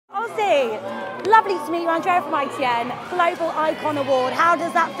Ozzy, lovely to meet you. Andrea from ITN, Global Icon Award. How does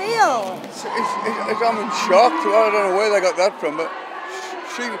that feel? I'm in shock. I don't know where they got that from, but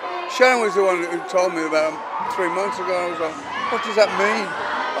Sharon was the one who told me about it 3 months ago. I was like, what does that mean?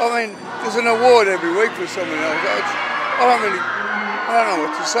 I mean, there's an award every week for someone else. I don't know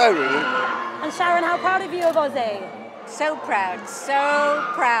what to say really. And Sharon, how proud of you of Ozzy? So proud,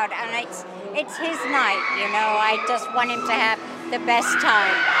 and it's his night, you know. I just want him to have the best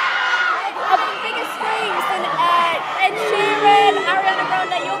time. Bigger screens than Ed Sheeran, Ariana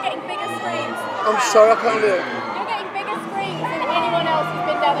Grande. You're getting bigger screens. I'm sorry, I can't do it. You're getting bigger screens than anyone else who's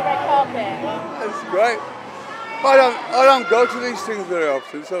been down the red carpet. That's great. I don't go to these things very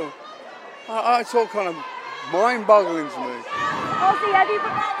often, so it's all kind of mind-boggling to me. Ozzy, have you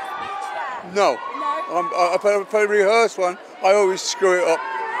prepared a speech yet? No. If I rehearse one, I always screw it up.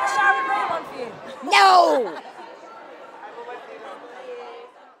 Sharon, bring one for you. No!